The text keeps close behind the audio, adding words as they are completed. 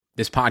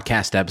This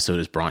podcast episode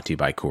is brought to you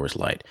by Coors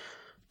Light.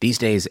 These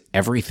days,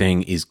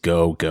 everything is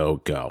go, go,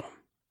 go.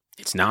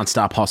 It's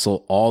nonstop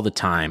hustle all the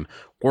time.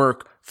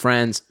 Work,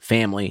 friends,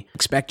 family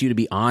expect you to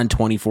be on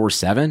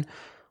 24/7.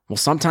 Well,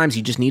 sometimes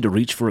you just need to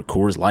reach for a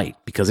Coors Light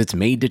because it's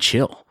made to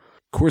chill.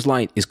 Coors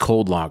Light is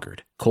cold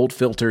lagered, cold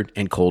filtered,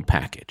 and cold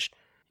packaged.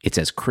 It's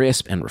as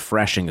crisp and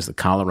refreshing as the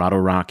Colorado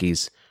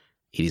Rockies.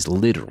 It is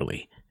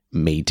literally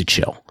made to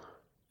chill.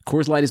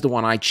 Coors Light is the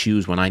one I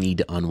choose when I need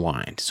to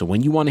unwind. So when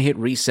you want to hit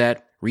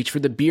reset, reach for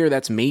the beer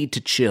that's made to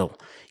chill.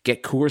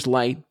 Get Coors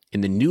Light in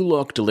the new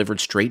look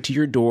delivered straight to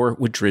your door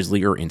with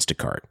Drizzly or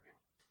Instacart.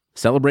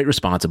 Celebrate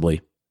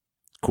responsibly.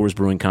 Coors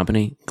Brewing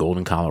Company,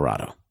 Golden,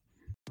 Colorado.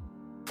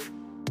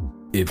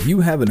 If you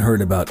haven't heard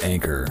about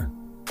Anchor,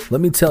 let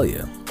me tell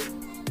you,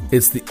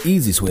 it's the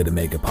easiest way to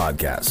make a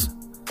podcast.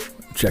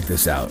 Check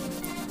this out.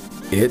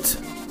 It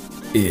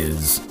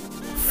is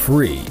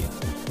free.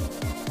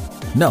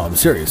 No, I'm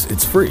serious.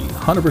 It's free,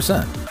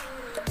 100%.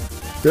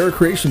 There are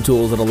creation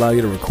tools that allow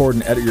you to record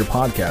and edit your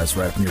podcast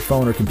right from your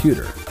phone or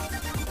computer.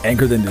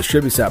 Anchor then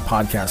distributes that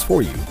podcast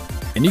for you,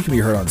 and you can be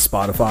heard on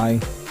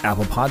Spotify,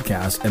 Apple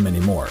Podcasts, and many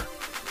more.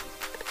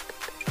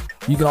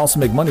 You can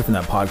also make money from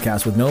that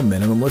podcast with no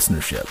minimum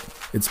listenership.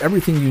 It's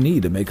everything you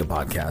need to make a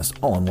podcast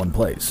all in one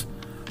place.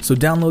 So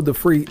download the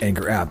free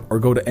Anchor app or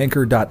go to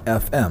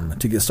anchor.fm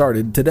to get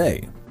started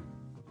today.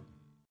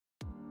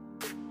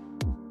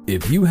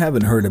 If you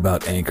haven't heard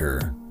about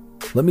Anchor,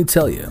 let me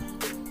tell you,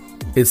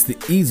 it's the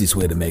easiest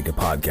way to make a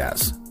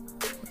podcast.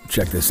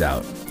 Check this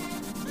out.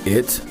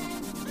 It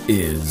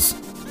is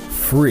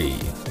free.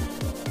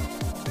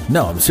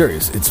 No, I'm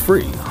serious. It's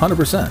free,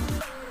 100%.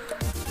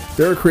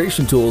 There are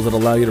creation tools that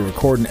allow you to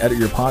record and edit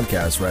your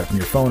podcast right from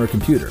your phone or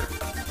computer.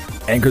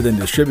 Anchor then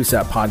distributes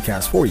that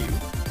podcast for you,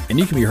 and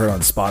you can be heard on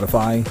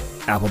Spotify,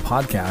 Apple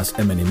Podcasts,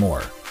 and many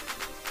more.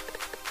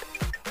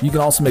 You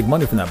can also make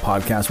money from that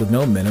podcast with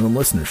no minimum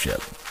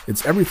listenership.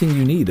 It's everything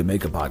you need to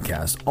make a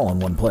podcast all in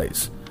one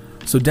place.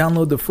 So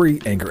download the free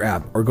Anchor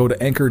app or go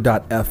to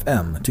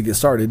anchor.fm to get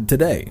started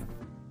today.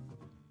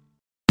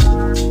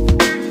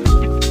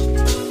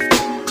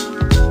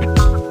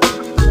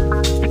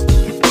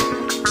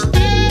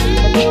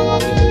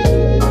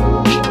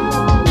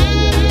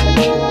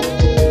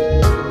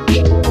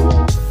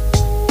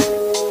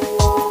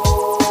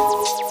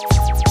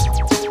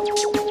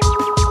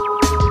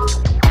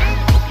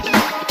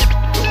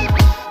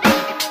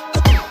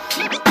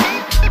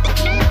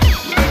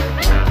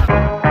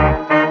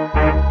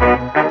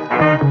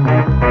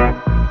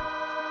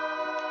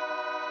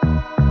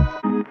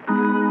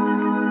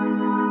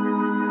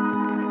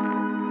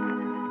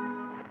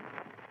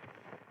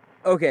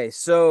 Okay,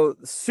 so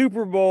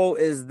Super Bowl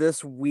is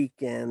this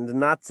weekend,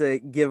 not to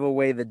give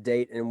away the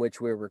date in which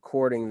we're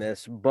recording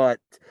this, but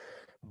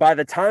by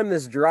the time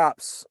this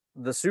drops,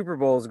 the Super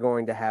Bowl is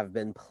going to have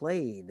been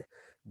played.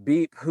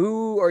 Beep,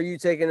 who are you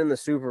taking in the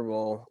Super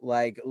Bowl?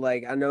 Like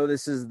I know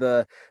this is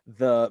the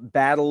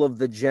battle of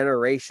the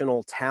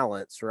generational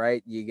talents,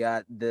 right? You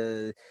got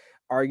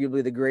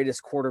arguably the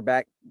greatest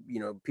quarterback,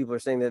 people are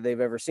saying that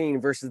they've ever seen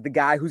versus the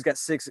guy who's got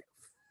 6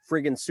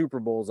 friggin' Super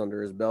Bowls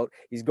under his belt.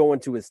 He's going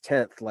to his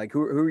 10th. Like,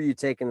 who are you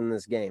taking in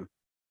this game?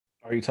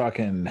 Are you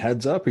talking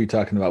heads up or are you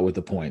talking about with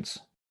the points?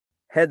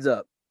 Heads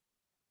up.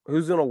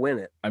 Who's going to win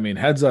it? I mean,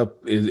 heads up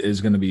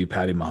is going to be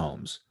Patty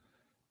Mahomes.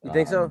 You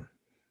think so?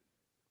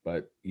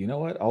 But you know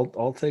what?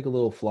 I'll take a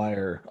little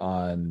flyer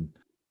on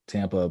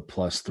Tampa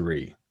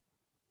 +3.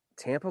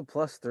 Tampa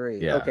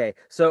 +3. Yeah. Okay.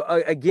 So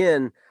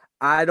again,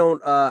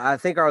 I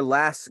think our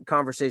last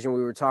conversation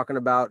we were talking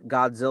about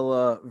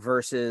Godzilla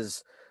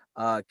versus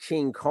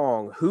King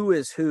Kong. Who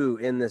is who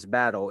in this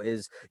battle?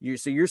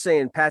 So you're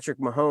saying Patrick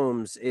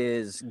Mahomes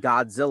is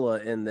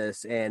Godzilla in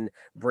this and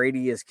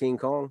Brady is King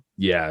Kong?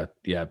 Yeah.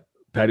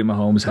 Patty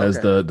Mahomes has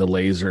the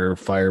laser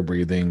fire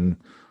breathing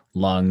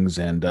lungs,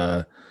 and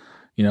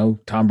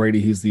Tom Brady,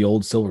 he's the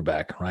old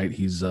silverback, right?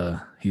 He's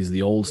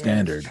the old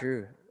standard. That's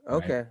true.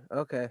 Right?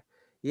 Okay.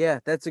 Yeah,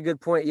 that's a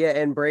good point. Yeah,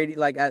 and Brady,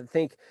 I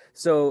think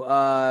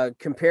so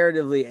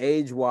comparatively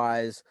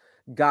age-wise,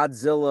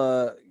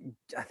 Godzilla,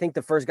 I think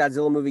the first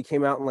Godzilla movie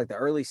came out in the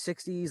early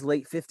 60s,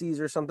 late 50s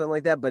or something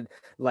like that. But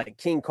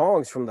King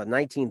Kong's from the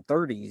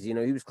 1930s,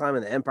 he was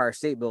climbing the Empire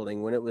State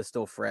Building when it was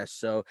still fresh.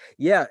 So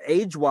yeah,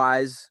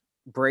 age-wise,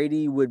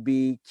 Brady would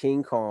be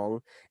King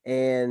Kong,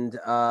 and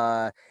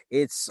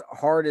it's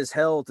hard as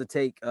hell to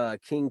take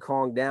King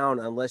Kong down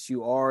unless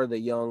you are the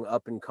young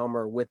up and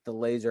comer with the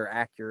laser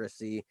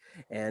accuracy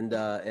and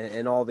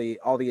all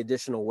the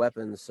additional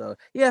weapons. So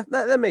yeah,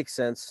 that makes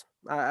sense.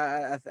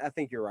 I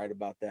think you're right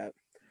about that.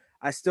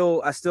 I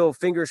still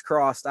fingers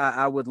crossed.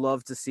 I would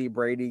love to see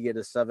Brady get a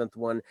 7th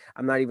one.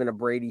 I'm not even a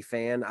Brady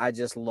fan. I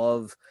just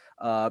love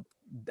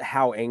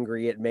how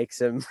angry it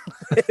makes him.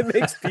 It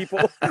makes people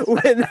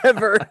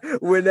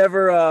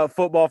whenever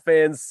football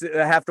fans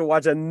have to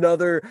watch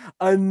another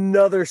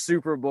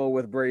Super Bowl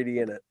with Brady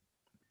in it.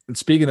 And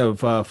speaking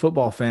of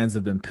football fans that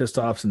have been pissed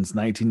off since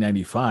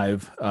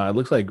 1995, it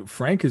looks like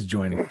Frank is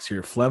joining us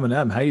here. Flem and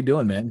M, how you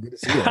doing, man? Good to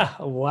see you.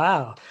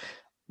 Wow.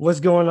 What's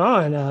going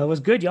on? It was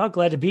good, y'all.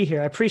 Glad to be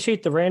here. I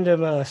appreciate the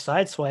random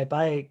side swipe.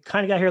 I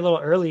kind of got here a little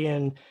early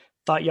and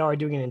thought y'all were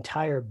doing an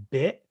entire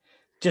bit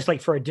just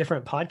like for a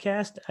different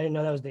podcast. I didn't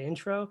know that was the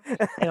intro.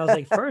 And I was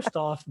like, first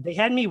off, they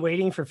had me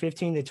waiting for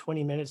 15 to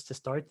 20 minutes to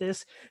start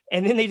this.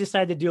 And then they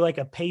decided to do like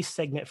a pace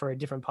segment for a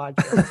different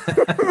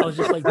podcast. I was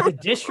just like,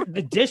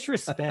 the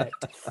disrespect.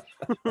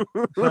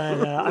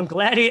 But I'm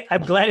glad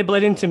it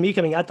bled into me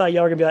coming. I thought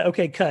y'all were gonna be like,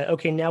 okay, cut.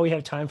 Okay, now we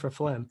have time for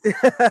phlegm.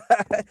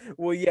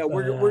 Well, yeah,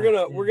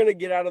 we're gonna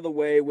get out of the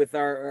way with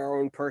our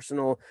own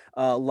personal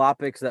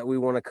topics that we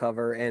want to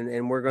cover,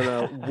 and we're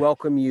gonna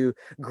welcome you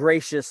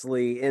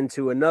graciously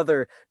into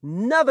another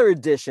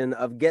edition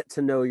of Get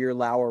to Know Your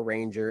Lower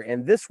Ranger.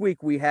 And this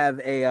week we have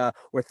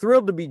we're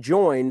thrilled to be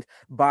joined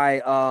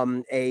by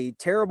a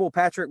terrible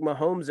Patrick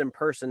Mahomes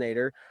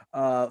impersonator,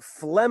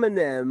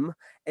 Fleminem,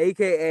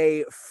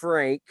 aka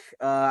Frank.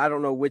 I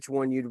don't know which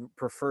one you'd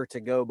prefer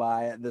to go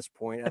by at this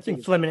point. I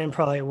think Fleminem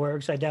probably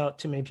works. I doubt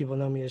too many people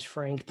know me as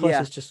Frank.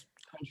 Plus, it's just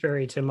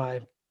contrary to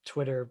my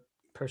Twitter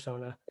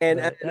persona.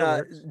 And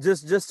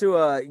just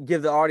to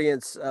give the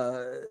audience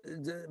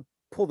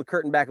pull the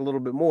curtain back a little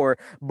bit more,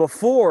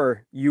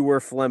 before you were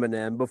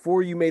Fleminem,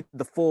 before you made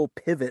the full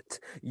pivot,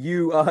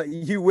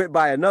 you went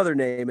by another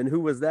name. And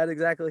who was that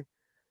exactly?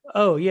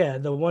 Oh yeah,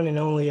 the one and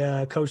only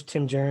Coach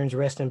Tim Jones,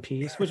 rest in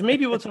peace, which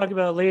maybe we'll talk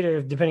about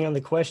later depending on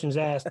the questions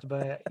asked.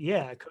 But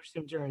yeah, Coach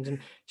Tim Jones, and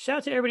shout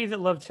out to everybody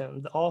that loved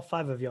him, all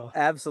 5 of y'all.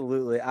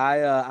 Absolutely.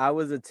 I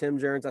was a Tim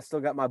Jones. I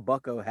still got my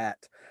Bucko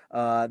hat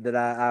that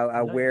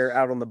I nice. Wear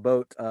out on the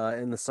boat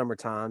in the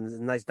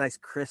summertime. Nice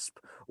crisp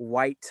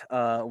white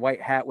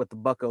hat with the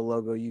Bucko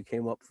logo you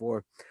came up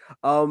for.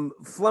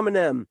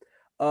 Fleminem,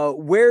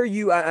 where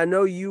you, I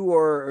know you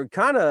are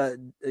kind of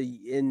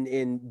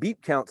in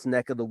Beep Count's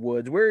neck of the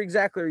woods. Where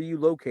exactly are you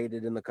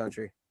located in the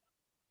country?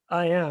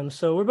 I am.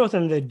 So we're both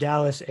in the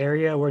Dallas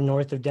area. We're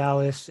north of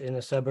Dallas in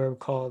a suburb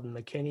called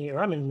McKinney, or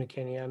I'm in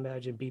McKinney. I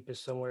imagine Beep is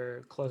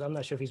somewhere close. I'm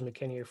not sure if he's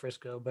McKinney or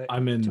Frisco, but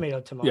I'm in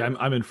tomato. Yeah,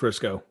 I'm in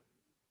Frisco.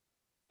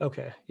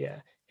 Okay,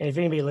 yeah. And if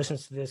anybody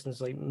listens to this and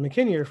it's like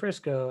McKinney or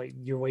Frisco,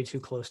 you're way too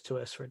close to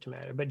us for it to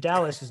matter. But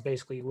Dallas is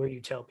basically where you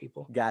tell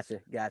people.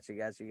 Gotcha.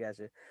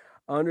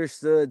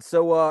 Understood.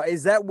 So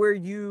is that where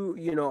you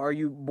are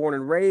you born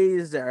and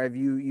raised, or have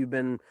you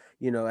been,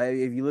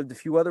 have you lived a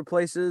few other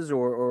places,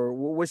 or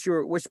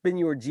what's been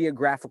your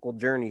geographical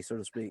journey, so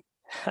to speak?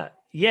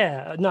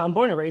 Yeah, no, I'm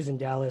born and raised in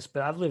Dallas,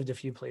 but I've lived a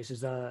few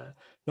places.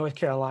 North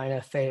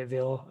Carolina,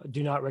 Fayetteville.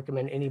 Do not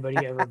recommend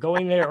anybody ever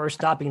going there or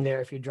stopping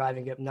there if you're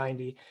driving up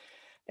 90.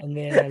 And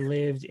then I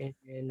lived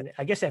in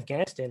I guess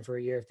Afghanistan for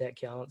a year, if that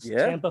counts.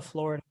 Yeah. Tampa,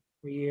 Florida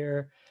for a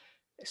year.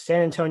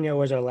 San Antonio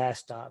was our last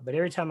stop, but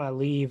every time I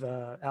leave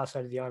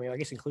outside of the Army, I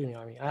guess including the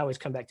Army, I always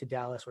come back to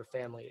Dallas where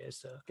family is.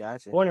 So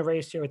gotcha. Born and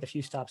raised here with a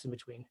few stops in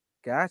between.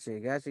 Gotcha.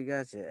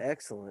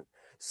 Excellent.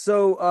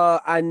 So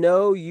I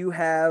know you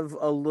have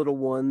a little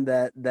one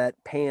that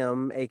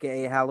Pam,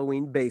 aka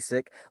Halloween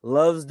Basic,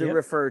 loves to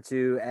refer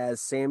to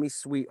as Sammy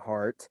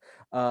Sweetheart.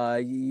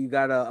 You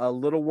got a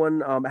little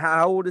one.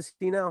 How old is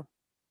he now?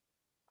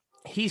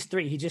 He's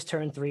 3. He just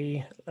turned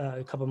 3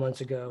 a couple months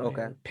ago.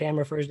 Okay. Pam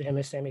refers to him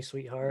as Sammy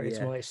Sweetheart. Yeah. It's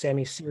more like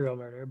Sammy Serial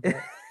Murder. But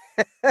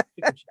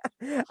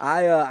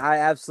I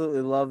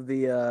absolutely love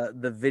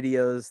the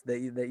videos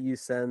that you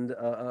send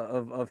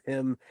of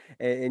him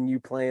and you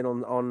playing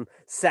on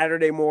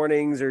Saturday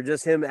mornings, or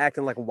just him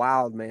acting like a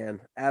wild man,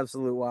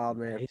 absolute wild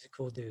man. Yeah, he's a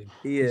cool dude.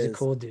 He's a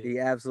cool dude. He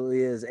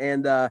absolutely is.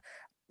 And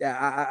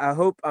I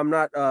hope I'm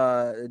not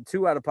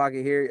too out of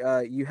pocket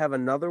here. You have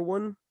another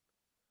one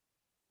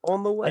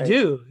on the way? I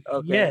do.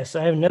 Okay. Yes,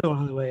 I have another one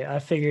on the way. I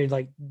figured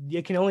like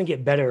it can only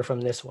get better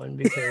from this one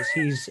because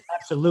he's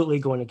absolutely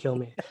going to kill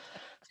me.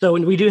 So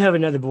we do have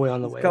another boy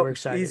on the way. We're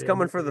excited. He's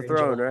coming for the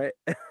throne, right?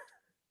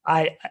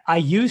 I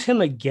use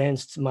him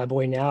against my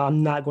boy now.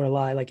 I'm not going to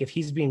lie. Like if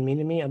he's being mean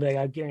to me, I'll be like,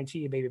 I guarantee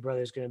you, baby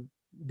brother is going to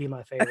be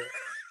my favorite.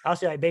 I'll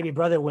say like, baby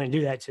brother wouldn't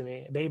do that to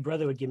me. Baby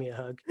brother would give me a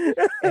hug.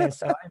 And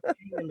so I'm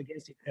putting them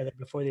against each other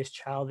before this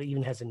child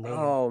even has a name.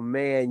 Oh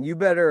man, you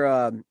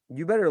better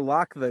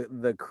lock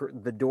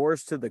the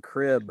doors to the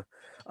crib,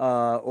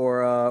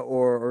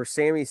 or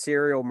Sammy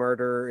Serial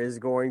Murder is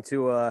going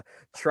to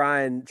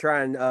try and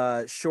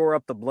shore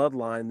up the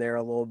bloodline there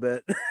a little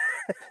bit.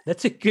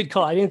 That's a good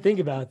call. I didn't think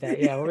about that.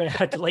 Yeah, we're gonna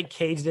have to like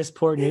cage this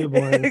poor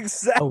newborn.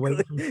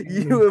 Exactly.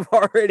 You have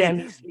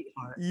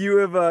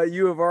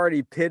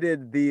already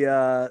pitted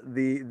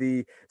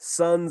the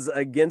sons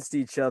against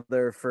each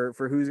other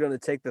for who's going to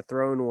take the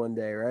throne one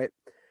day, right?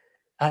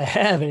 I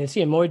have, and it's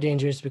even more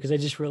dangerous because I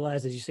just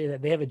realized as you say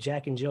that they have a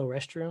Jack and Jill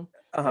restroom.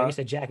 I guess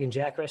a Jack and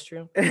Jack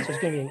restroom. So it's going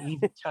to be an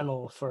easy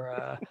tunnel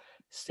for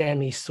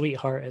Sammy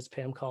Sweetheart, as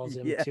Pam calls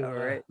him,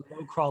 to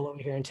low crawl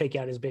over here and take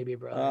out his baby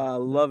brother.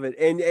 Love it.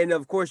 And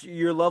of course,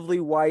 your lovely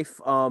wife,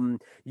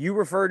 you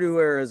refer to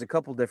her as a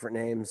couple different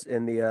names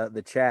in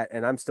the chat,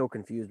 and I'm still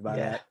confused by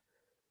that.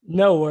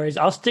 No worries.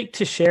 I'll stick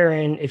to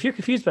Sharon. If you're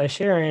confused by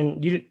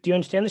Sharon, do you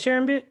understand the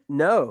Sharon bit?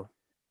 No.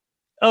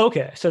 Oh,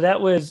 okay. So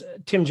that was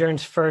Tim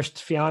Jones'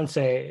 first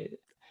fiance.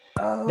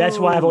 That's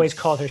why I've Oh, always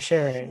called her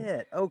Sharon.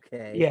 shit.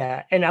 Okay.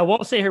 Yeah, and I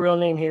won't say her real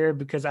name here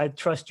because I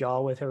trust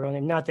y'all with her real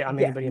name. Not that I'm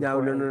anybody No,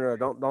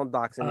 important. Don't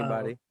dox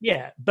anybody.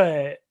 Yeah,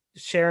 but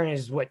Sharon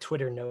is what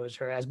Twitter knows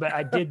her as. But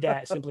I did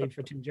that simply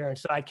for Tim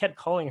Jones, so I kept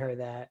calling her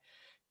that.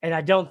 And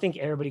I don't think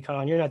everybody caught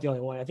on. You're not the only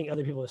one. I think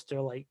other people are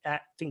still like,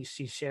 think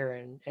she's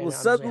Sharon. And Well, I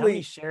was like, how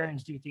many suddenly,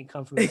 Sharons do you think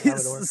come from El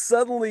Salvador?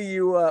 suddenly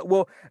you,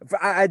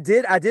 I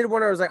did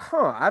wonder. I was like,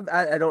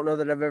 I don't know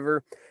that I've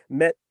ever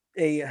met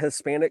a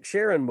Hispanic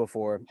Sharon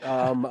before.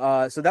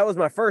 So that was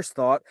my first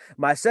thought.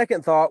 My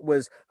second thought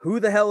was, who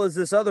the hell is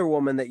this other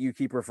woman that you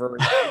keep referring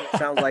to? It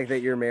sounds like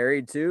that you're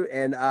married to,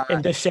 and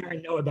does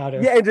Sharon know about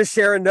her? Yeah, and does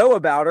Sharon know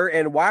about her?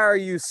 And why are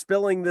you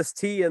spilling this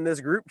tea in this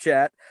group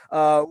chat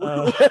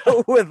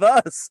with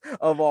us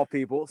of all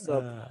people?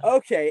 So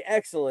okay,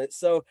 excellent.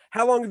 So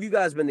how long have you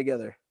guys been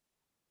together?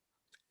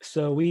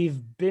 So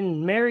we've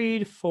been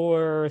married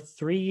for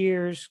 3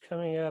 years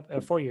coming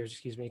up, 4 years,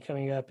 excuse me,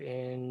 coming up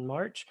in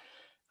March.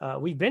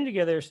 We've been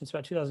together since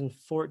about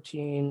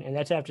 2014, and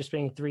that's after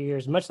spending 3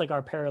 years, much like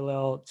our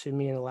parallel to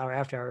me in the Lauer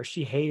After Hours.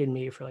 She hated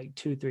me for like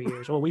 2-3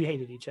 years. Well, we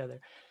hated each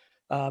other.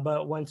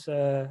 But once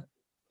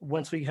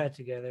we got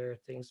together,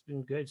 things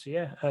been good. So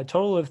yeah, a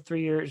total of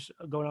 3 years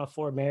going off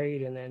 4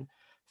 married, and then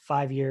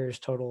 5 years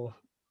total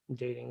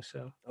dating.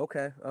 So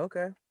okay,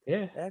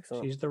 yeah,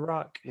 excellent. She's the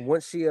rock.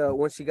 Once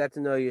she got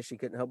to know you, she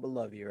couldn't help but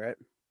love you, right?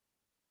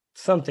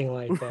 Something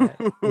like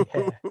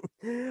that.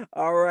 Yeah.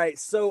 All right.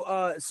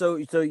 So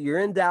you're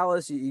in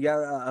Dallas. You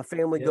got a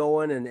family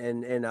going,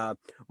 and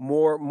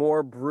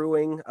more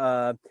brewing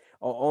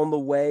on the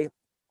way.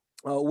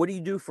 What do you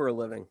do for a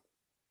living?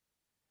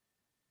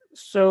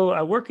 So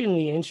I work in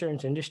the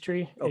insurance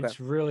industry. Okay.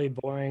 It's really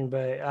boring,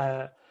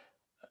 but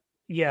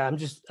yeah,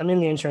 I'm in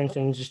the insurance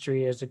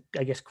industry as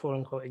I guess, quote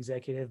unquote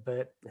executive,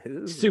 but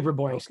super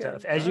boring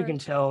stuff. As you can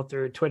tell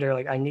through Twitter,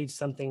 like I need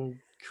something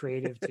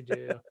creative to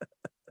do.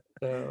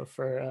 So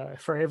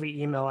for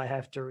every email I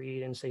have to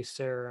read and say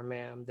sir or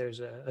ma'am, there's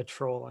a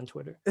troll on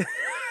Twitter.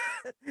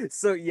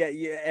 So yeah,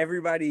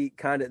 everybody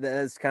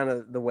that's kind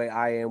of the way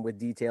I am with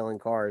detailing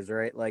cars,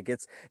 right? Like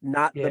it's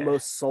not the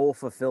most soul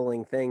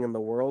fulfilling thing in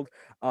the world.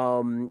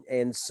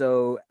 And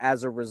so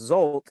as a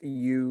result,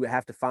 you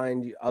have to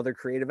find other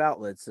creative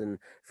outlets. And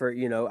for,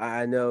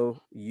 I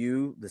know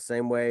you the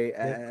same way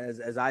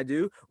as I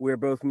do. We're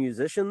both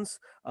musicians.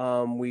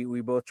 We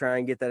both try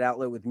and get that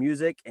outlet with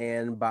music,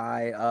 and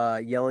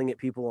by yelling at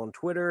people on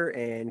Twitter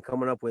and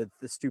coming up with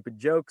the stupid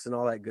jokes and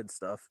all that good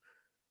stuff.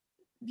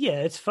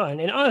 Yeah, it's fun.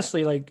 And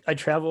honestly, like I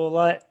travel a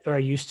lot, or I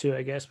used to,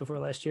 I guess, before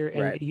last year.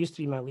 And it used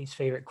to be my least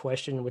favorite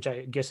question, which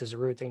I guess is a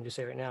rude thing to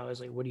say right now, is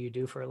like, what do you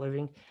do for a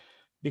living?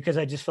 Because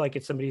I just feel like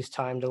it's somebody's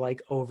time to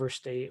like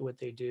overstate what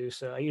they do.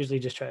 So I usually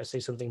just try to say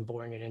something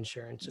boring in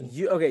insurance and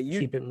keep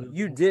it moving.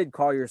 You did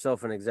call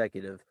yourself an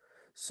executive.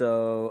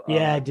 So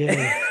yeah, I did.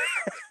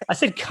 I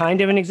said kind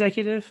of an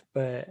executive,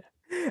 but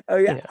oh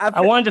yeah,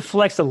 I wanted to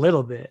flex a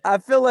little bit. I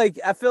feel like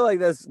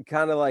that's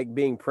kind of like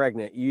being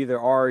pregnant. You either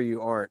are or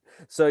you aren't.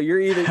 So you're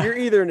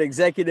either an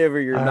executive or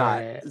you're not.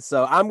 Right.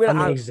 So I'm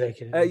an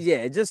executive.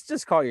 Yeah,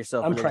 just call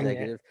yourself an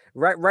executive.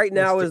 Right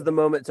now is the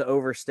moment to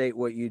overstate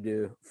what you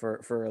do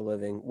for a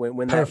living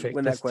when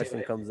that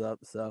question comes up.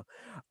 So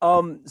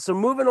so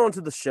moving on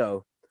to the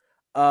show.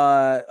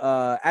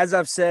 As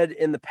I've said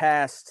in the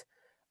past,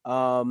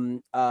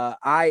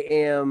 I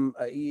am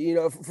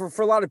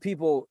for a lot of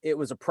people it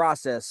was a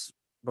process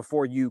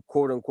before you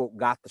quote unquote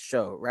got the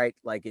show, right?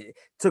 Like it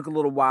took a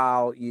little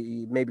while.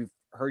 You maybe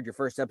heard your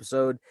first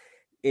episode,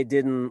 it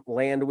didn't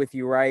land with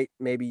you right.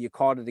 Maybe you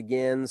caught it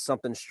again,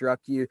 something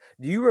struck you.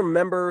 Do you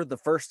remember the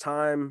first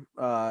time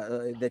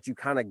that you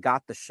kind of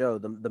got the show,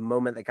 the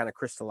moment that kind of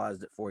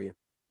crystallized it for you?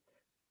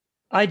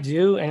 I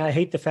do, and I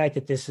hate the fact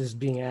that this is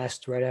being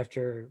asked right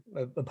after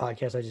a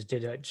podcast I just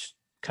did. I just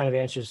kind of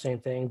answer the same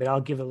thing, but I'll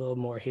give a little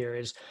more here.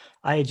 Is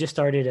I had just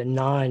started a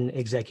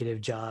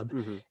non-executive job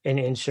in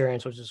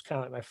insurance, which is kind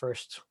of like my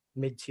first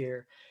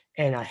mid-tier,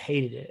 and I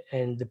hated it.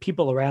 And the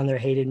people around there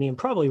hated me, and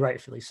probably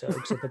rightfully so,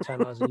 because at the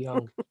time I was a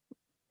young,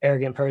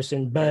 arrogant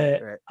person.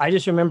 But I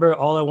just remember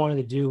all I wanted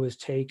to do was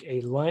take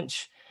a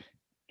lunch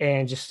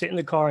and just sit in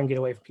the car and get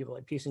away from people,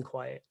 like peace and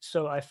quiet.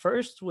 So I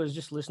first was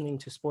just listening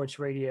to sports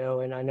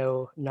radio, and I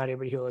know not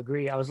everybody will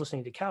agree. I was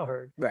listening to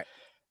Cowherd. Right.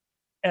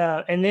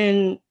 And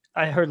then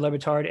I heard Le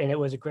Batard, and it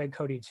was a Greg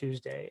Cody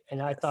Tuesday. And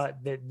I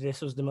thought that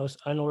this was the most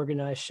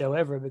unorganized show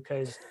ever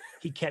because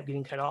he kept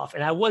getting cut off.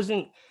 And I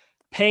wasn't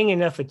paying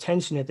enough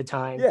attention at the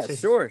time. Yeah,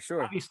 sure.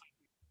 Obviously,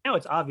 now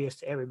it's obvious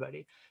to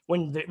everybody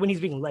when he's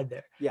being led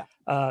there.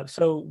 Yeah.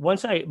 So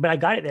but I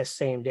got it that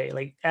same day.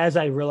 Like as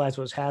I realized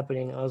what was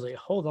happening, I was like,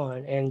 hold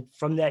on. And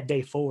from that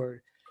day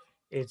forward,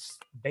 it's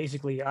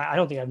basically, I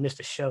don't think I've missed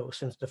a show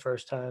since the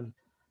first time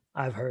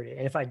I've heard it.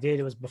 And if I did,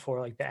 it was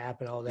before like the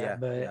app and all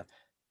that.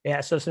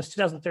 Yeah, so since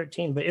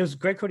 2013, but it was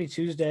Greg Cody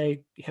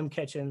Tuesday, him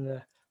catching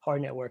the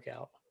hard-net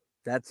workout.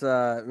 That's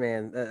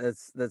man,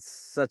 that's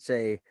such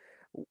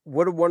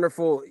what a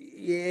wonderful.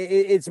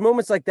 It's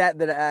moments like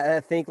that I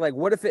think, like,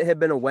 what if it had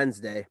been a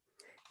Wednesday,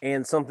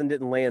 and something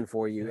didn't land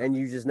for you and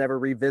you just never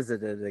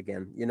revisited it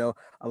again. You know,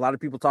 a lot of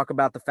people talk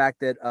about the fact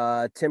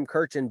that Tim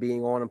Kirchin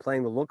being on and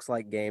playing the Looks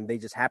Like game, they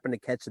just happened to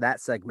catch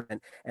that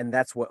segment and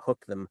that's what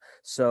hooked them.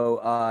 So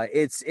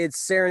it's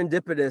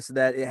serendipitous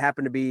that it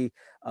happened to be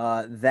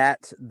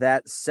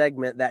that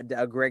segment,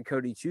 that Greg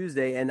Cody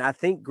Tuesday. And I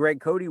think Greg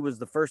Cody was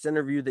the first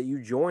interview that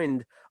you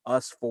joined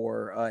us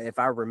for, if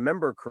I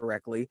remember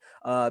correctly,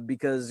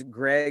 because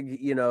Greg,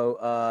 you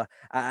know,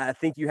 I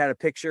think you had a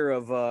picture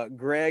of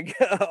Greg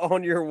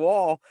on your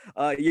wall.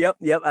 Yep,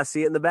 I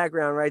see it in the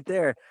background right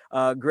there.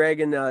 Greg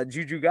and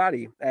Juju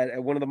Gotti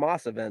at one of the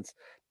Moss events.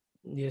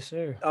 Yes,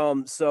 sir.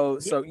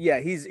 So yeah,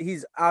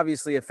 he's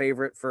obviously a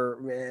favorite for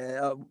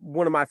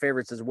one of my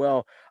favorites as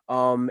well.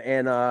 And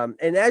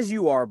as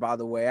you are, by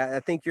the way, I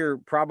think you're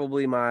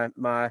probably my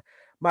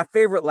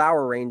favorite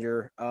Lauer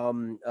Ranger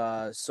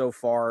so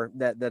far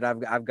that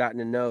I've gotten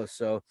to know.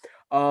 So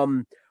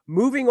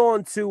moving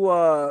on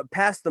to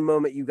past the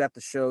moment you got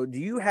the show, do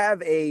you have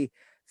a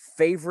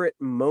favorite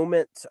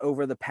moment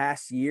over the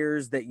past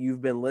years that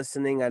you've been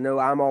listening? I know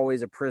I'm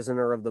always a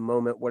prisoner of the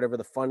moment. Whatever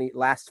the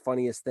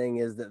funniest thing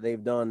is that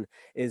they've done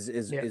is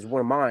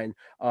one of mine.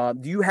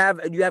 Do you have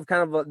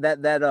kind of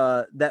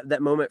that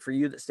moment for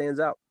you that stands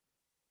out?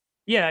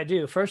 Yeah, I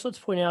do. First, let's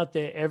point out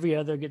that every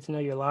other Get to Know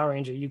Your Lauer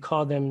Ranger, you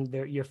call them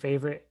your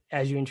favorite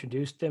as you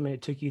introduced them, and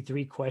it took you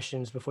 3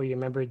 questions before you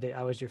remembered that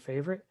I was your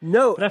favorite.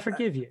 No, but I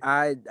forgive you.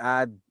 I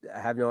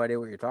have no idea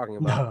what you're talking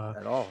about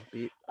at all.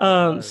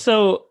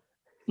 So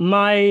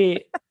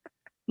my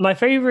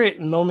favorite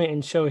moment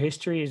in show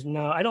history is,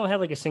 no, I don't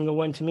have like a single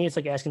one. To me, it's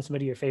like asking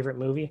somebody your favorite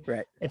movie.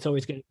 Right. It's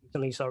always going to be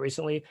something you saw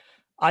recently.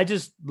 I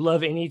just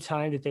love any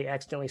time that they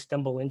accidentally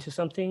stumble into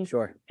something.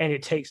 Sure. And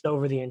it takes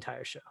over the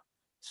entire show.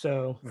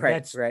 So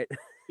that's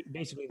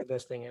basically the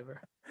best thing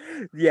ever.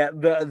 Yeah,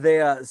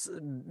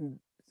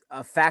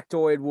 a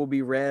factoid will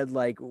be read,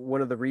 like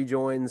one of the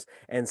rejoins,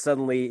 and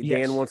suddenly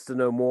Dan wants to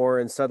know more,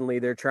 and suddenly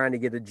they're trying to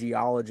get a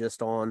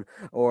geologist on,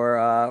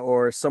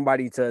 or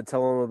somebody to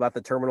tell them about the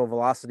terminal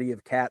velocity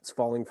of cats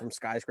falling from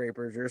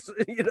skyscrapers, or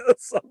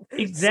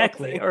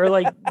exactly. Or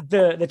like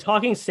the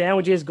talking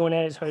sandwiches going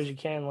at it as hard as you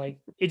can. Like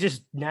it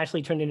just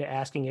naturally turned into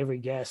asking every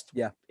guest,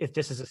 if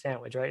this is a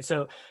sandwich, right?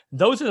 So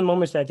those are the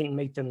moments that I think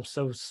make them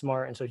so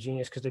smart and so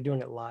genius because they're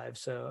doing it live.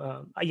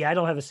 So I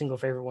don't have a single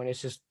favorite one.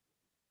 It's just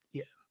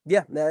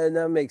Yeah,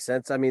 that makes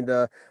sense. I mean,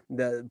 the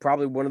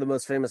probably one of the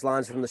most famous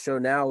lines from the show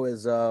now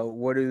is,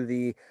 "What do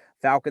the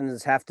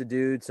Falcons have to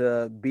do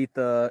to beat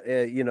the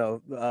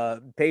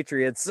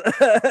Patriots?"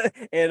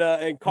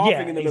 and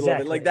coughing in the middle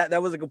of it, like that.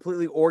 That was a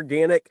completely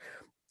organic,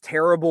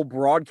 terrible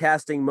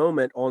broadcasting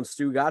moment on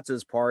Stu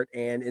Gotz's part,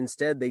 and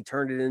instead they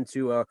turned it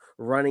into a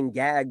running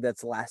gag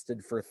that's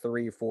lasted for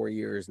 3-4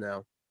 years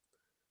now.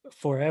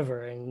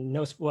 Forever. And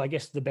I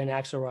guess the Ben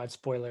Axelrod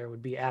spoiler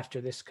would be after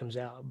this comes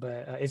out,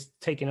 but it's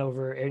taken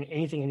over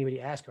anything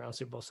anybody asks around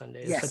Super Bowl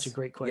Sunday. It's such a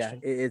great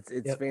question. Yeah,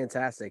 it's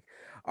fantastic.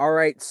 All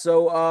right,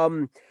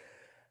 so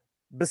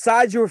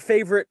besides your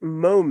favorite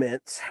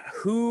moment,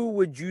 who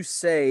would you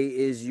say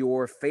is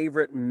your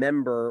favorite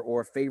member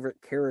or favorite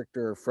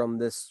character from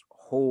this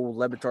whole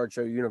Le Batard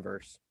Show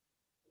universe?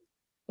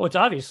 Well, it's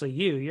obviously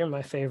you. You're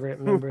my favorite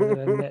member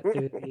that I've met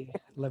through the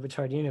Le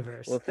Batard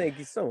universe. Well, thank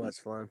you so much,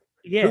 Flan.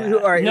 Yeah.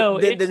 All right. No,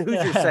 then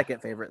who's your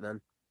second favorite then?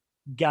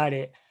 Got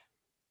it.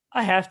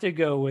 I have to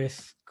go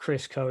with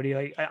Chris Cody.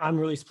 Like I'm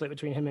really split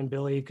between him and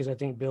Billy because I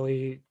think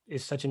Billy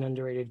is such an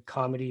underrated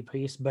comedy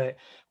piece. But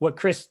what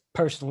Chris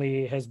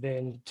personally has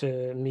been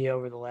to me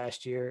over the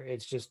last year,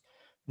 it's just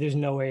there's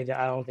no way that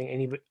I don't think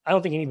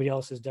anybody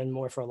else has done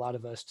more for a lot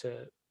of us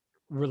to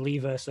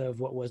relieve us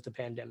of what was the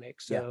pandemic.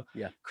 So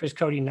yeah. Chris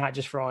Cody, not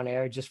just for on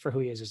air, just for who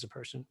he is as a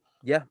person.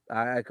 Yeah,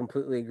 I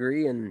completely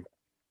agree. And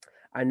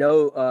I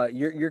know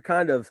you're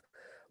one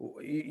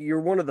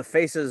of the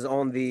faces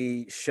on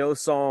the show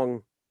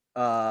song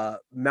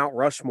Mount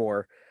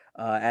Rushmore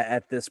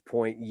at this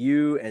point.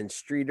 You and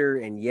Streeter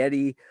and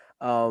Yeti,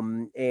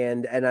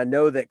 and I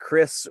know that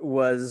Chris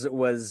was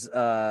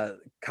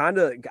kind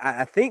of,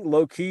 I think,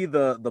 low key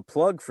the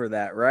plug for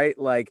that, right?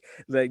 Like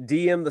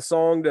DM the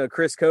song to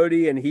Chris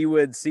Cody, and he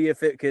would see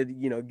if it could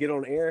get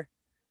on air.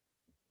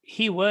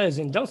 He was,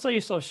 and don't sell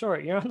yourself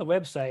short. You're on the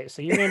website,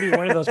 so you're going to be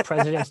one of those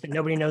presidents that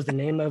nobody knows the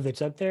name of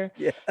that's up there.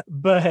 Yeah.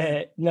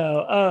 But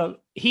no,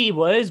 he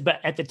was.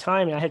 But at the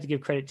time, and I had to give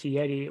credit to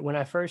Yeti, when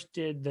I first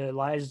did the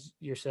Lies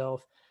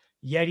Yourself,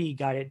 Yeti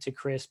got it to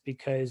Chris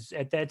because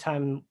at that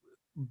time,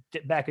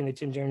 back in the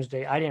Tim Jones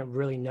day, I didn't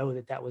really know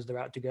that was the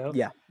route to go.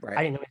 Yeah, right.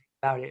 I didn't know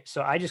anything about it.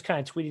 So I just kind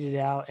of tweeted it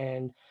out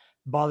and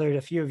bothered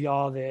a few of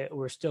y'all that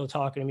were still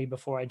talking to me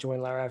before I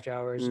joined Lauer After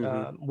Hours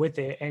with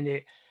it.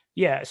 And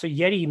so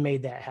Yeti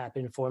made that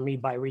happen for me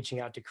by reaching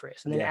out to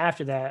Chris. And then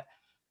after that,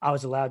 I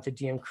was allowed to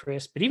DM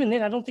Chris. But even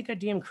then, I don't think I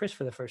DM'd Chris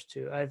for the first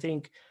 2. I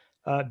think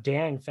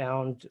Dan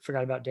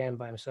forgot about Dan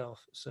by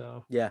himself.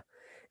 So yeah.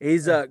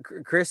 He's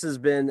Chris has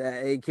been.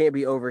 It can't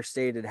be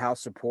overstated how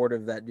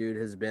supportive that dude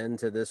has been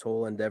to this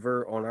whole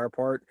endeavor on our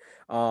part,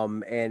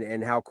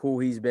 and how cool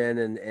he's been,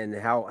 and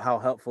how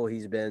helpful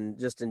he's been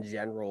just in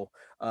general,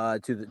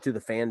 to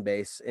the fan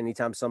base.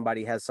 Anytime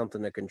somebody has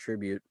something to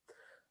contribute.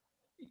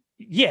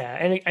 Yeah,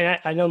 and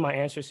I know my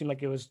answer seemed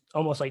like it was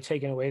almost like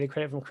taking away the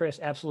credit from Chris.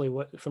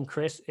 Absolutely, from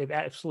Chris, it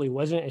absolutely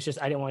wasn't. It's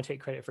just I didn't want to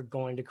take credit for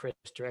going to Chris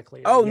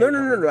directly. Oh,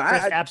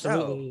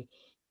 no.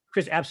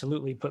 Chris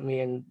absolutely put me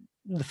in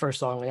the first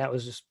song, and that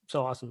was just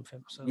so awesome of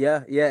him. So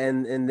yeah,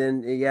 and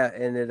then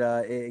and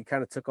it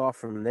kind of took off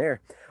from there.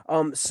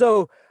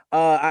 So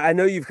I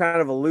know you've kind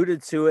of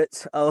alluded to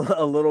it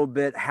a little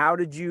bit. How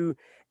did you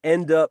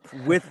end up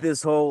with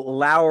this whole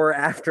Lauer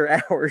After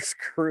Hours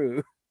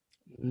crew?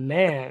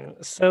 Man,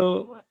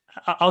 so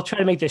I'll try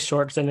to make this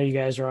short because I know you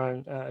guys are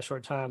on a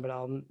short time, but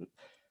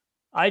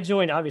I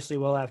joined obviously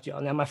well after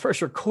y'all. Now, my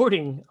first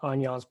recording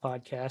on y'all's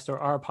podcast, or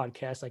our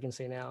podcast, I can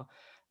say now,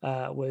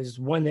 was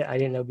one that I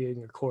didn't know being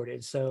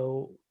recorded.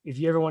 So if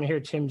you ever want to hear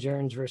Tim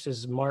Jerns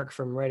versus Mark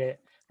from Reddit,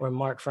 or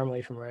Mark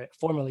formerly from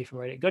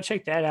Reddit, go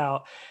check that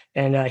out.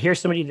 And here's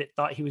somebody that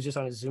thought he was just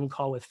on a Zoom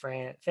call with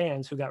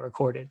fans who got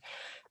recorded.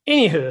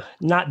 Anywho,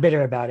 not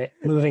bitter about it.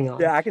 Moving on.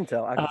 Yeah, I can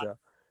tell.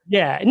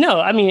 Yeah,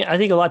 no, I mean, I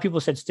think a lot of people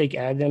said Steak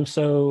added them.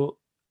 So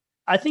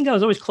I think I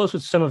was always close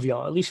with some of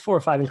y'all, at least 4 or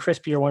 5, and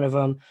Crispy are one of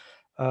them.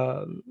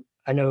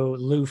 I know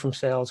Lou from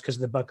Sales because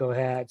of the Bucko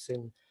hats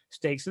and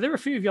Steak. So there were a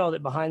few of y'all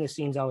that behind the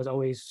scenes I was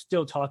always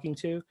still talking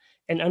to,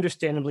 and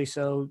understandably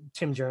so.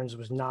 Tim Jerns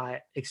was not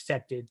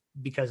accepted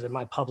because of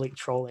my public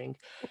trolling.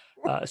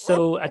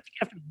 So I think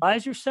after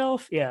Lies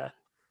Yourself, yeah.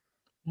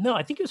 No,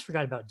 I think it was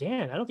Forgot About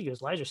Dan. I don't think it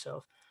was Lies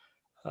Yourself.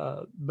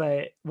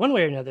 But one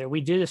way or another,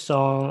 we did a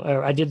song,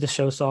 or I did the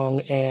show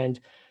song, and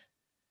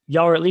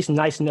y'all were at least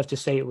nice enough to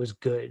say it was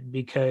good,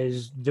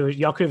 because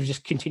y'all could have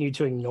just continued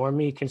to ignore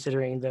me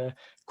considering the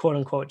quote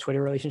unquote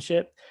Twitter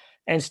relationship.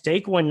 And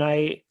Steak one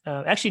night,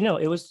 actually, no,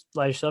 it was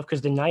Lies Yourself,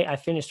 because the night I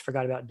finished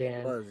Forgot About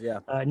Dan,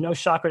 no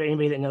shocker to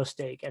anybody that knows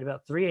Steak, at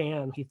about 3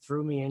 a.m., he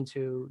threw me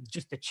into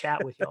just a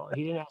chat with y'all.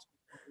 He didn't ask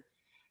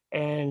me.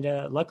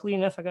 And luckily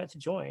enough, I got to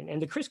join.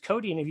 And the Chris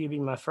Cody interview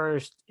being my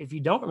first, if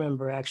you don't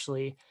remember,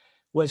 actually,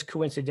 was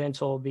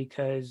coincidental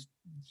because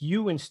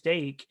you and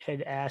Steak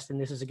had asked, and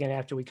this is again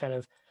after we kind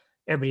of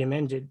everybody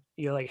amended,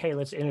 you're like, hey,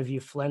 let's interview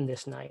Flem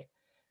this night.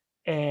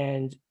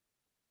 And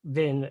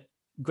then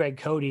Greg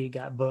Cody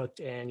got booked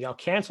and y'all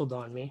canceled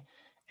on me.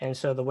 And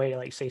so the way to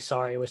like say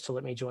sorry was to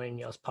let me join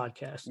y'all's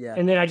podcast. Yeah.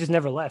 And then I just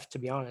never left, to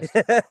be honest.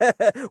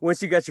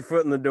 Once you got your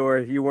foot in the door,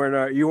 you weren't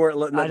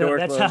letting the door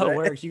close. That's how it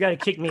works. You got to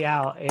kick me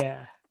out.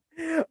 Yeah.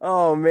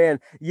 Oh man.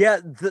 Yeah.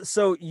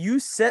 So you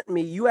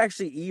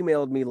actually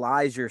emailed me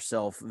Lies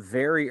Yourself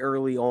very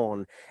early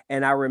on.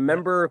 And I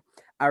remember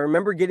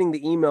getting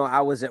the email.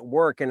 I was at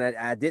work and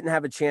I didn't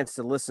have a chance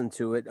to listen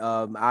to it.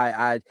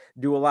 I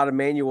do a lot of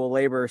manual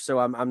labor, so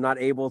I'm not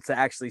able to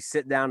actually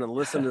sit down and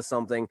listen to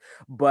something.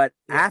 But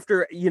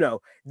after,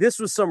 this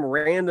was some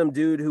random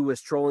dude who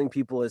was trolling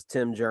people as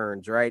Tim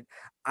Jerns, right?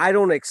 I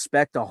don't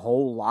expect a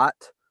whole lot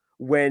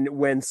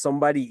when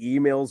somebody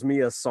emails me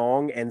a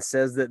song and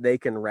says that they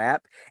can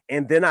rap,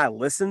 and then I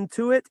listened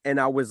to it and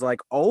I was like,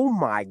 oh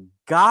my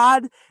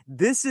God,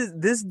 this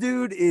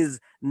dude is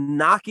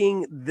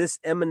knocking this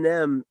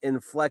Eminem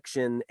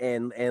inflection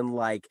and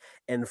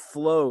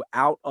flow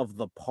out of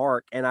the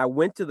park. And I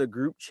went to the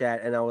group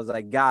chat and I was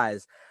like,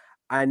 guys,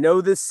 I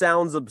know this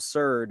sounds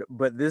absurd,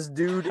 but this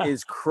dude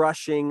is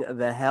crushing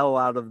the hell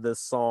out of this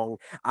song.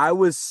 I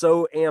was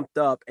so amped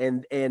up,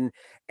 and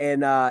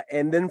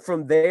then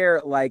from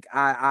there, like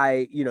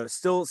I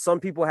still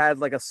some people had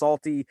like a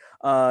salty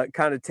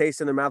kind of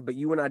taste in their mouth, but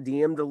you and I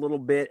DM'd a little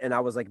bit, and I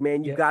was like,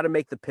 man, you got to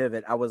make the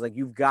pivot. I was like,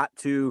 you've got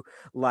to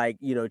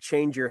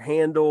change your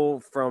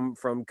handle from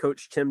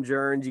Coach Tim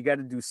Jerns. You got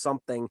to do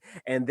something,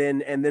 and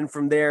then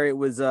from there it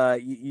was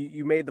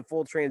you made the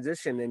full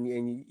transition,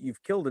 and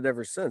you've killed it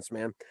ever since,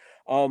 man.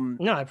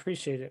 No, I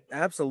appreciate it.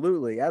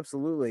 Absolutely.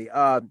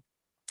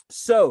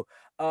 So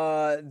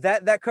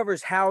that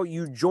covers how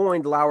you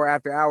joined Lauer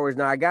After Hours.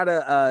 Now I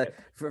gotta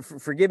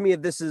forgive me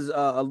if this is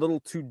a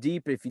little too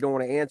deep. If you don't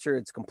want to answer,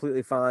 it's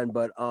completely fine.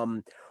 But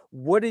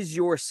what is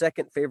your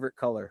second favorite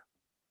color?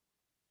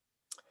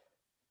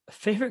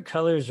 Favorite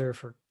colors are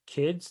for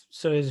kids.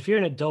 So if you're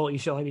an adult, you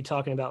should only be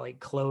talking about like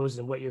clothes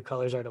and what your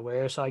colors are to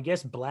wear. So I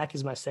guess black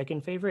is my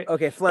second favorite.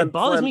 Okay, Flem. It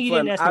bothers me you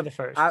didn't ask me the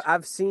first.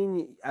 I've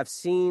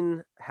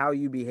seen how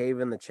you behave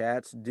in the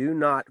chats. Do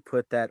not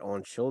put that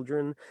on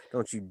children.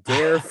 Don't you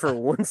dare for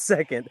 1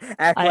 second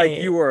act like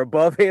you are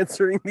above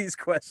answering these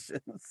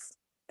questions.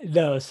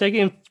 No,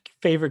 second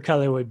favorite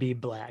color would be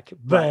black,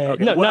 but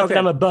not that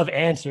I'm above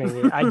answering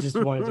it. I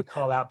just wanted to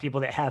call out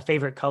people that have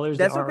favorite colors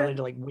that aren't related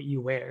to like what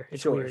you wear.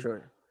 It's weird.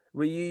 Sure.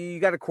 Well, you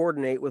got to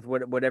coordinate with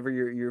whatever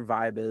your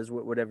vibe is,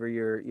 whatever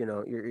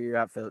your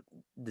outfit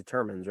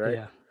determines, right?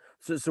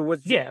 Yeah. So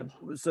what's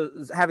so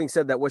having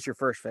said that, what's your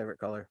first favorite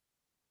color?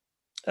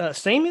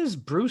 Same as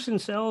Bruce and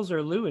Sells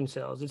or Lou and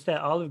Sells. It's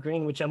that olive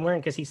green, which I'm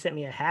wearing because he sent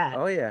me a hat.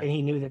 Oh yeah, and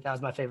he knew that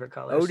was my favorite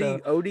color. OD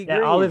So green.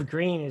 that olive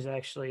green is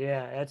actually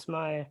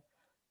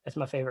that's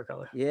my favorite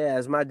color. Yeah,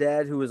 as my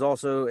dad, who was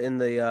also in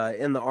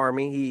the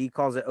Army, he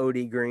calls it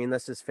OD green.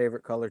 That's his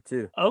favorite color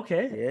too.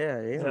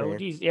 Okay. Yeah.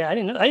 ODs. Yeah, I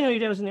didn't know your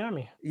dad was in the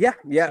Army. Yeah.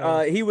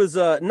 So, he was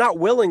not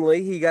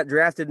willingly. He got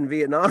drafted in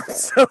Vietnam,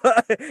 so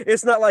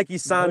it's not like he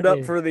signed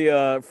up for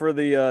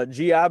the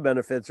GI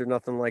benefits or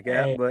nothing like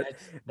that. Hey, but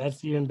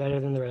that's even better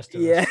than the rest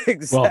of us. Yeah,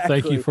 exactly. Well,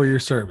 thank you for your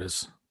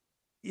service.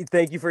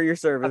 Thank you for your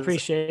service. I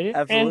appreciate it.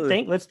 Absolutely.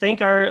 And let's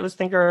thank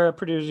our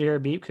producer here,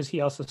 Beep, because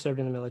he also served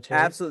in the military.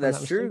 Absolutely,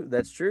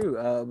 that's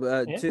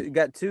true.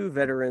 Got two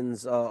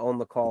veterans on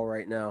the call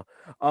right now.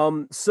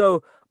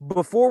 So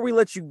before we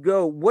let you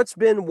go, what's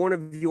been one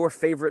of your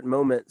favorite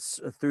moments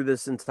through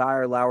this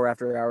entire Lauer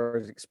After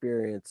Hours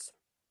experience?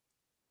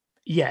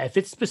 Yeah, if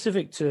it's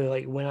specific to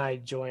like when I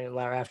joined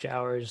Lauer After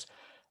Hours,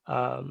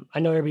 I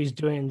know everybody's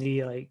doing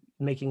the like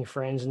making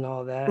friends and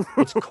all that.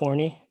 It's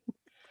corny.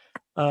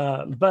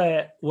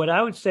 But what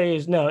I would say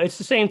is no, it's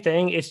the same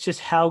thing. It's just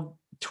how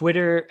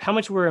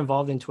much we're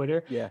involved in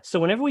Twitter. Yeah. So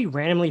whenever we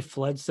randomly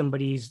flood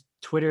somebody's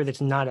Twitter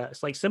that's not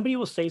us, like somebody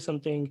will say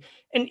something,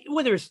 and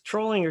whether it's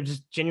trolling or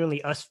just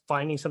genuinely us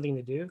finding something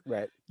to do,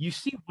 right? You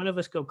see one of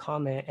us go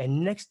comment,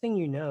 and next thing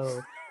you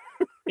know,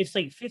 it's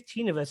like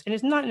 15 of us, and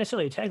it's not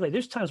necessarily a tag. Like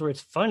there's times where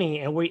it's funny,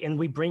 and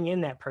we bring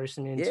in that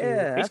person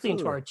into basically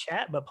into our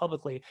chat, but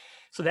publicly.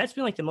 So that's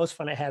been like the most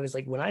fun I have is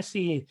like when I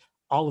see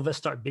all of us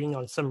start being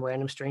on some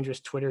random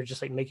stranger's Twitter,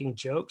 just like making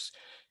jokes.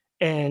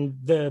 And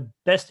the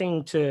best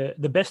thing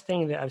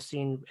that I've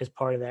seen as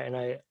part of that, and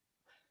I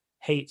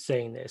hate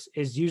saying this,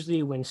 is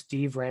usually when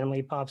Steve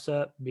randomly pops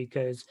up,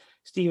 because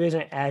Steve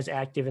isn't as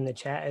active in the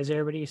chat as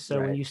everybody. So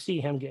when you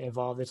see him get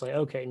involved, it's like,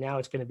 okay, now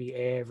it's going to be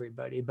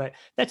everybody. But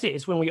that's it.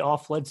 It's when we all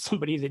flood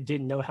somebody that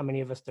didn't know how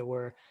many of us there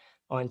were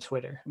on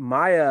Twitter.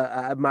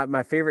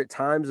 My favorite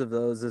times of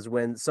those is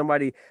when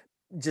somebody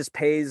just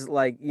pays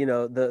like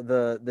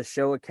the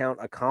show account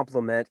a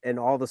compliment, and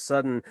all of a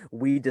sudden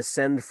we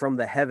descend from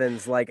the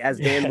heavens, like as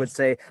Dan would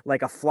say,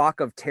 like a flock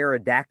of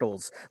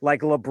pterodactyls,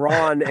 like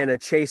LeBron and a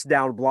chase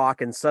down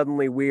block, and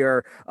suddenly we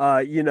are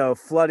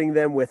flooding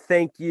them with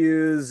thank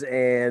yous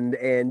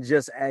and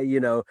just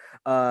because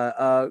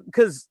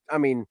I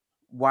mean,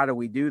 why do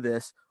we do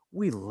this?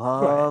 We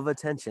love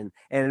attention,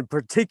 and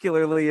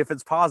particularly if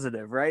it's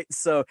positive, right?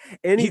 So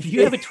if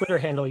you have a Twitter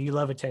handle, you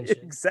love attention.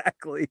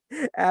 Exactly.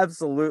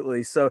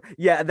 Absolutely. So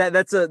yeah,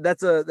 that's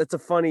a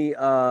funny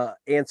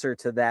answer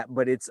to that,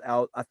 but it's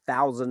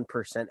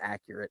 1,000%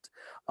 accurate.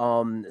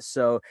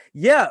 So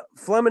yeah,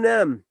 Fleming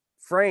M,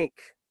 Frank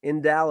in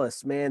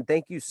Dallas, man,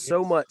 thank you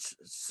so much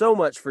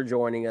for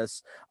joining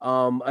us.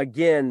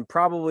 Again,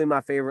 probably my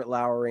favorite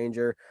Lauer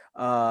Ranger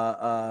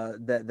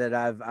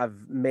that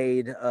I've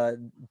made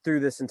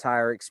through this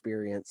entire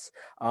experience.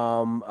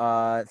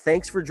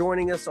 Thanks for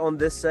joining us on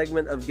this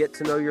segment of Get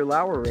to Know Your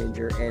Lauer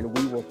Ranger, and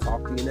we will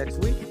talk to you next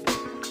week.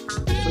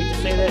 Sweet to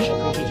say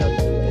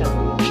that.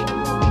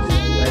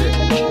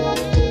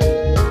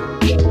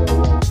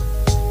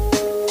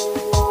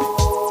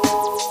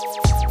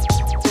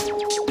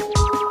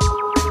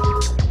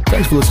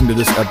 Thanks for listening to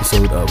this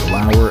episode of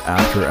Lauer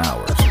After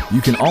Hours.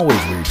 You can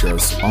always reach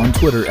us on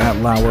Twitter at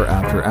Lauer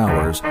After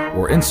Hours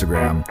or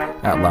Instagram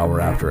at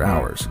Lauer After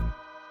Hours.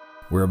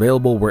 We're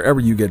available wherever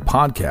you get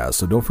podcasts,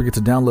 so don't forget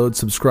to download,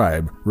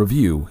 subscribe,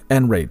 review,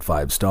 and rate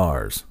 5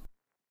 stars.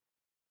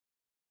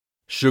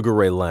 Sugar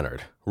Ray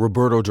Leonard,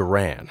 Roberto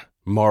Duran,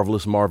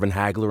 Marvelous Marvin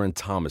Hagler, and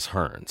Thomas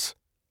Hearns.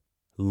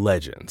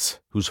 Legends,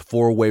 whose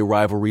four-way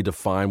rivalry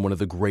defined one of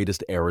the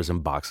greatest eras in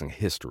boxing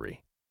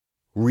history.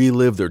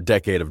 Relive their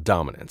decade of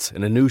dominance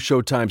in a new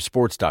Showtime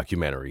sports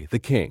documentary, The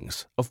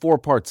Kings, a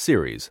 4-part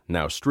series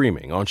now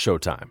streaming on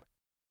Showtime.